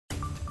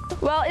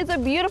Well, it's a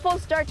beautiful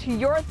start to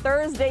your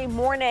Thursday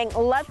morning.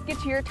 Let's get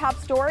to your top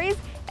stories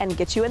and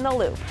get you in the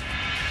loop.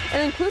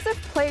 An inclusive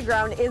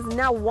playground is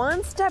now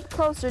one step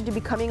closer to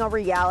becoming a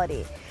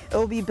reality. It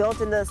will be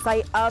built in the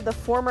site of the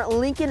former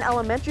Lincoln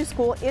Elementary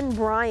School in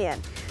Bryan.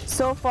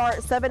 So far,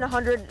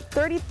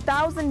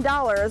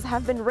 $730,000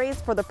 have been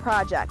raised for the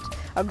project.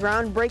 A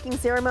groundbreaking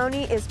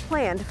ceremony is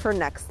planned for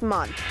next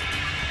month.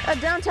 A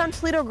downtown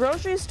Toledo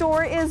grocery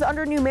store is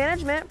under new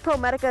management.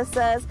 ProMedica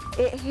says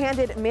it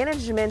handed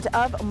management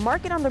of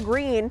Market on the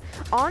Green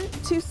on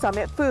to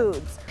Summit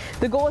Foods.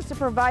 The goal is to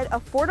provide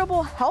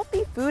affordable,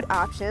 healthy food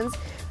options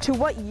to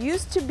what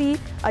used to be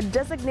a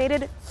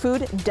designated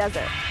food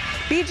desert.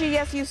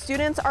 BGSU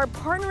students are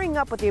partnering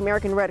up with the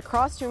American Red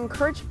Cross to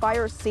encourage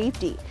fire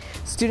safety.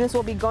 Students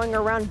will be going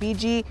around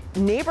BG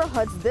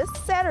neighborhoods this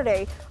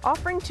Saturday,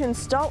 offering to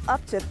install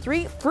up to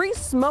 3 free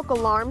smoke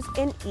alarms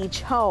in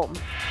each home.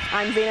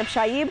 I'm Zainab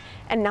Shaib,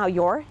 and now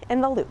you're in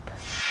the loop.